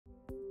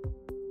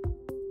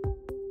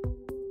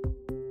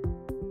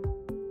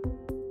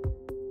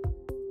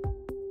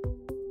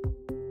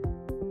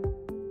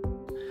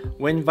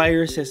when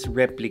viruses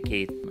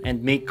replicate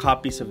and make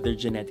copies of their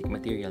genetic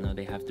material,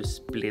 they have to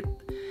split.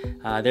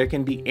 There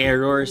can be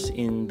errors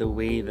in the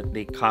way that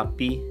they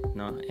copy,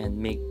 and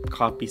make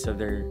copies of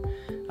their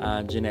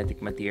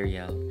genetic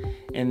material,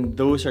 and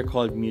those are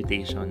called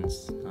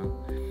mutations.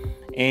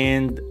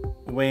 And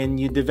when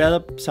you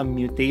develop some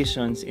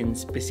mutations in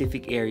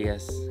specific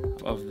areas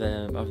of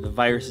the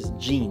virus's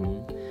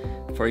gene,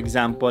 for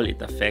example,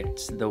 it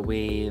affects the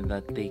way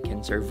that they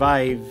can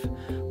survive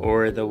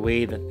or the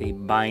way that they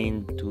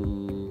bind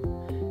to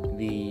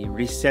the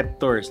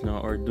receptors,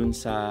 or dun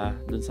sa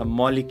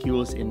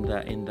molecules in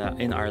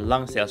our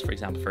lung cells, for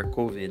example, for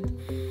COVID,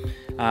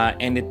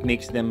 and it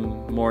makes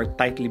them more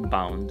tightly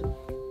bound.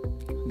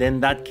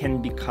 Then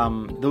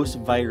those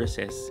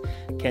viruses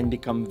can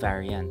become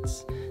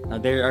variants. Now,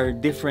 there are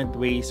different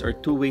ways or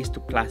two ways to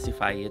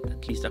classify it,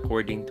 at least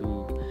according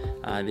to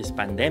this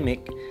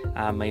pandemic.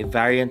 May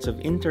variants of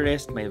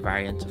interest, may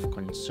variants of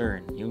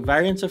concern. Yung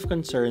variants of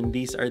concern,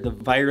 these are the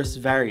virus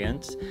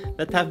variants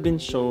that have been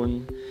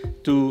shown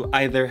to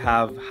either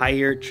have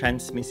higher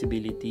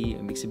transmissibility,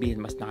 ibig sabihin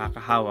mas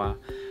nakakahawa,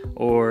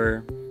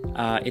 or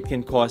it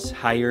can cause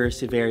higher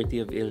severity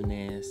of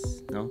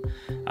illness,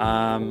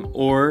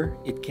 or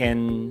it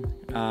can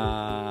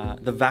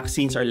the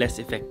vaccines are less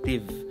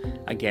effective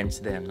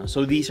against them.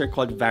 So these are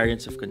called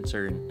variants of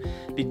concern.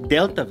 The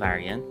Delta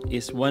variant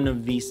is one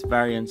of these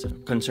variants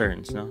of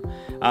concerns.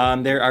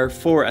 There are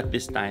 4 at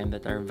this time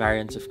that are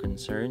variants of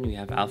concern. We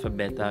have Alpha,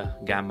 Beta,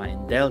 Gamma,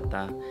 and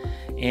Delta.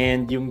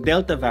 And yung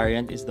Delta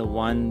variant is the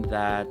one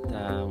that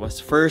was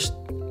first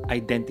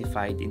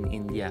identified in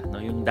India.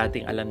 Yung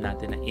dating alam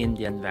natin na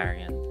Indian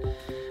variant.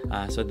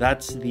 So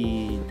that's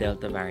the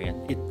Delta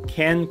variant. It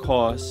can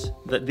cause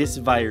that this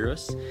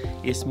virus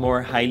is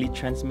more highly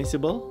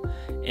transmissible,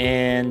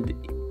 and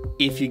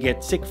if you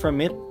get sick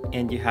from it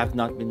and you have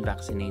not been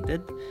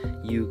vaccinated,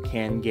 you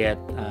can get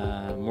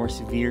more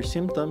severe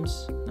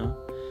symptoms.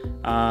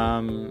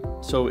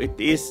 So it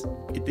is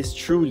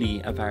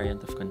truly a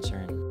variant of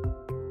concern.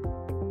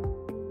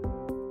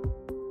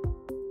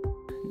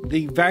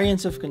 The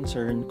variants of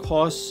concern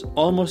cause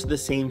almost the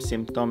same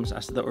symptoms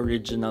as the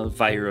original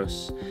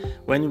virus.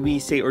 When we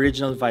say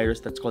original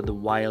virus, that's called the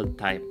wild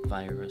type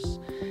virus.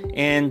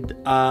 And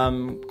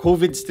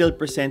COVID still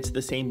presents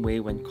the same way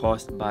when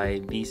caused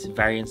by these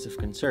variants of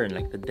concern,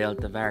 like the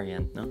Delta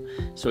variant.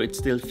 So it's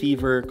still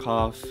fever,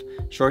 cough,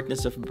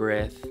 shortness of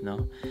breath.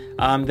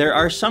 There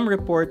are some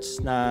reports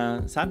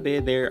na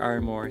sabi there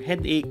are more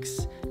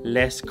headaches,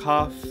 less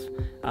cough,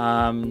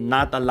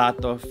 not a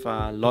lot of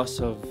loss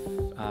of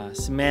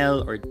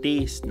smell or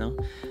taste,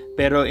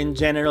 pero in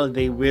general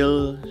they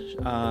will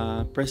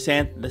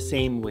present the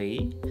same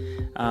way.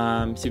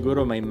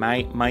 Siguro may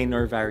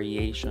minor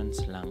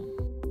variations lang.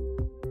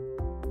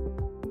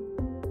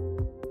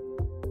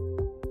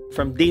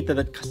 From data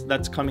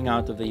that's coming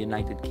out of the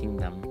United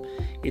Kingdom,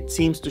 it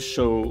seems to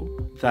show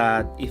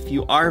that if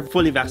you are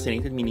fully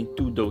vaccinated, meaning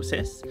 2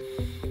 doses,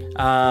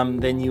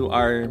 then you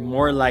are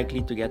more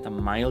likely to get a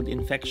mild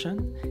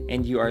infection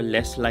and you are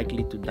less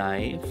likely to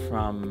die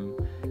from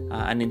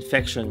an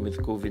infection with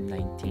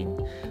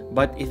COVID-19.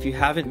 But if you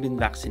haven't been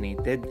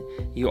vaccinated,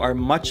 you are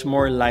much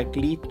more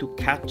likely to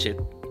catch it,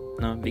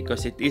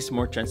 because it is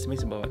more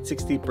transmissible, at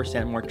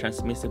 60% more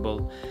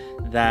transmissible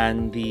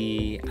than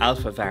the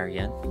Alpha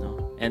variant,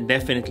 and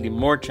definitely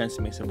more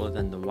transmissible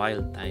than the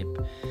wild type.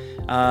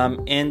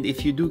 And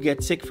if you do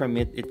get sick from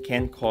it, it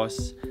can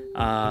cause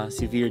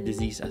severe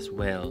disease as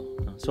well.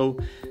 So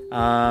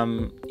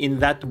in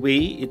that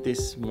way, it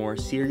is more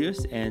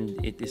serious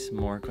and it is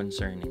more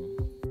concerning.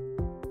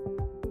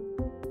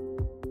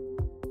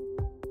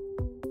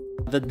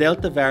 The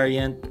Delta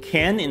variant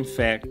can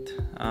infect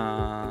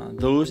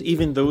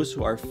even those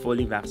who are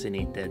fully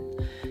vaccinated.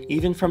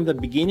 Even from the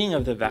beginning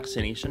of the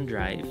vaccination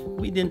drive,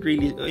 we didn't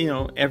really,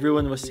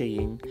 everyone was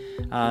saying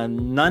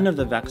none of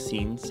the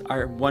vaccines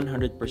are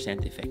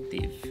 100%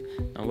 effective.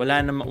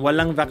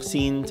 Walang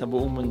vaccine sa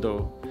buong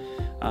mundo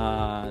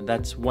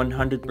that's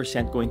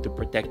 100% going to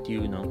protect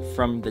you,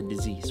 from the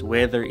disease,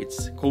 whether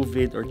it's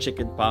COVID or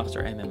chickenpox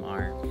or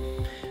MMR.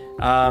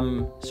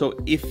 So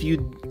if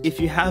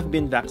you have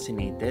been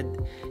vaccinated,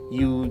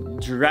 you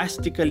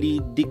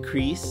drastically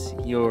decrease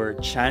your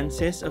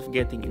chances of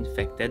getting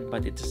infected,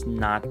 but it is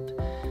not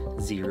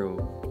 0.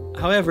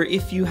 However,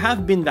 if you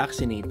have been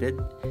vaccinated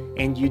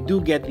and you do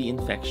get the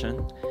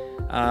infection,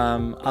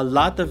 a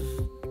lot of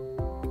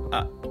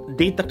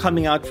data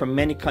coming out from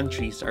many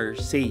countries are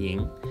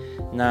saying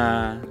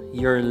na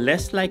you're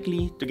less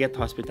likely to get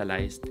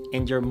hospitalized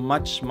and you're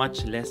much,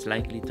 much less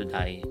likely to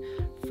die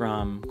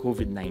from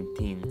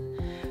COVID-19.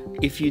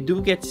 If you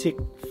do get sick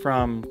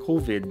from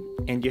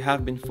COVID and you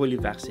have been fully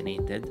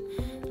vaccinated,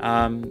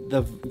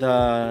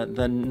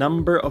 the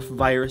number of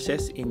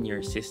viruses in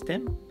your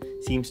system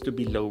seems to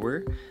be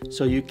lower,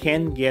 so you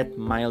can get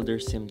milder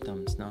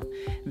symptoms. No?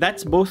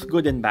 That's both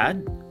good and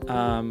bad.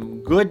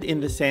 Good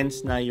in the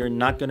sense na you're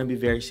not going to be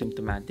very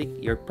symptomatic.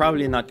 You're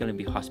probably not going to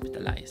be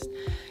hospitalized.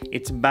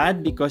 It's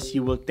bad because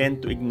you will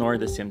tend to ignore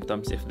the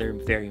symptoms if they're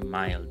very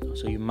mild.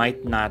 So you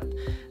might not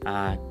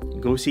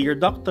go see your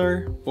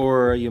doctor,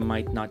 or you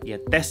might not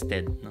get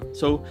tested. No?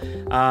 So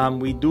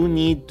we do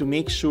need to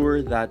make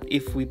sure that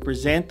if we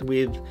present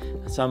with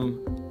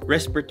some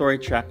respiratory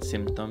tract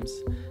symptoms,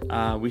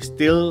 we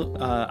still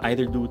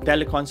either do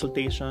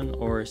teleconsultation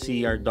or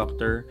see our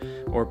doctor,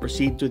 or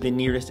proceed to the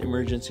nearest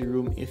emergency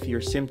room if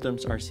your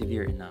symptoms are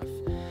severe enough.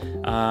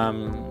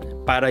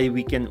 Para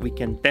we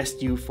can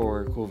test you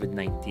for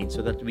COVID-19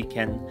 so that we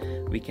can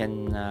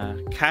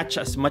catch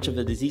as much of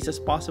the disease as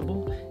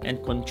possible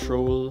and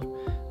control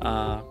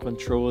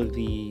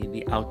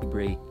the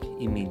outbreak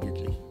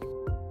immediately.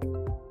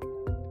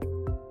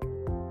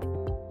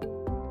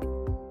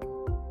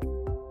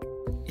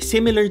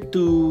 Similar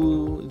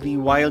to the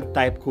wild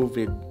type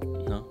COVID,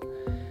 no?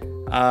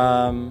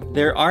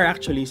 There are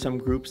actually some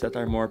groups that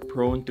are more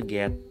prone to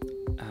get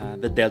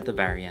the Delta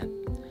variant.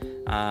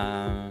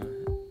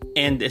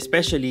 And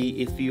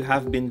especially if you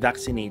have been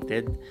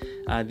vaccinated,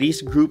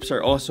 these groups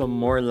are also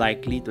more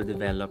likely to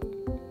develop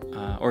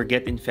or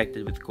get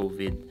infected with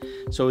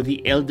COVID. So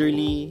the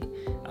elderly,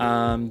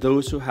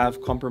 those who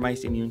have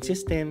compromised immune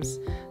systems,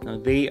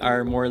 they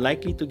are more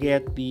likely to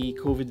get the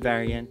COVID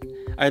variant,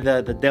 or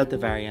the Delta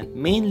variant,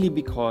 mainly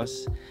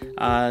because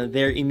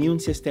their immune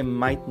system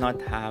might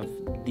not have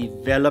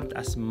developed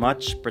as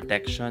much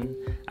protection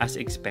as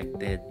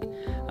expected.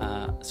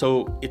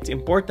 So it's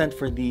important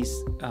for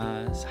these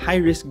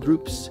high-risk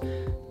groups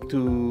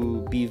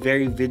to be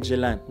very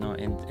vigilant, no,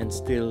 and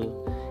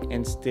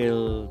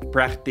still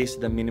practice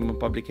the minimum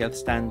public health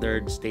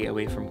standards, stay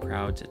away from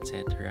crowds,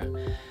 etc.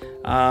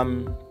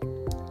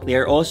 They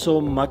are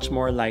also much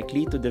more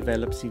likely to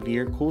develop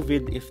severe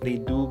COVID if they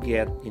do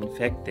get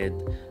infected,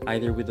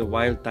 either with the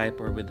wild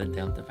type or with the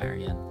Delta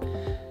variant.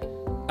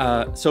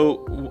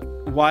 So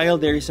while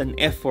there is an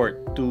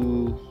effort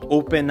to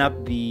open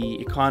up the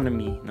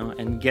economy, no,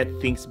 and get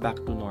things back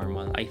to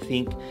normal, I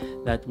think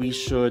that we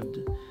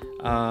should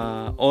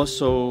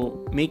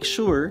also make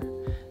sure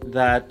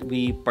that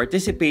we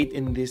participate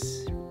in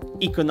this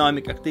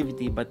economic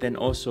activity, but then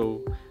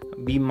also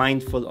be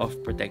mindful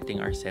of protecting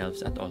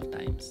ourselves at all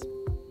times.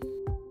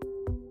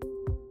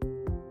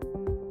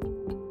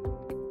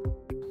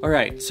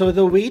 Alright, so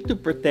the way to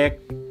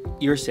protect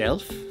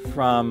yourself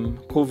from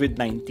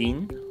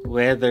COVID-19,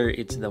 whether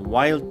it's the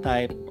wild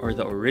type or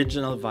the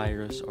original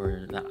virus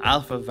or the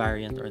alpha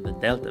variant or the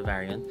Delta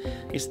variant,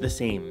 is the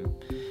same.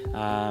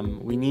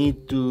 We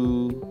need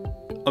to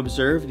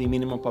observe the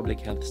minimum public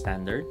health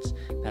standards.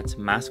 That's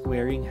mask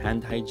wearing,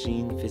 hand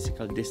hygiene,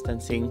 physical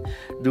distancing,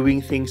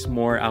 doing things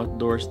more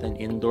outdoors than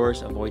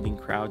indoors, avoiding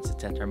crowds,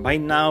 etc. By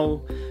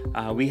now,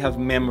 we have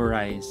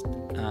memorized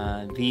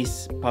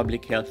these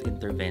public health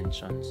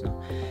interventions.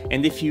 No?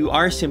 And if you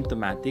are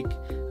symptomatic,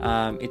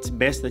 it's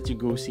best that you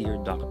go see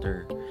your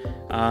doctor.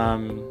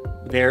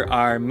 There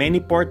are many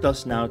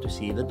portals now to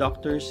see the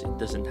doctors. It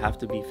doesn't have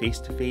to be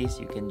face-to-face.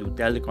 You can do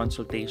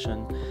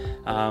teleconsultation.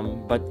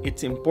 But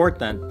it's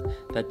important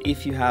that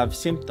if you have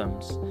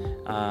symptoms,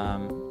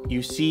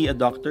 you see a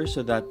doctor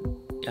so that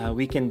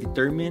we can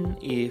determine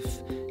if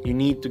you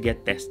need to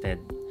get tested,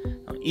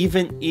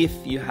 even if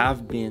you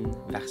have been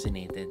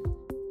vaccinated.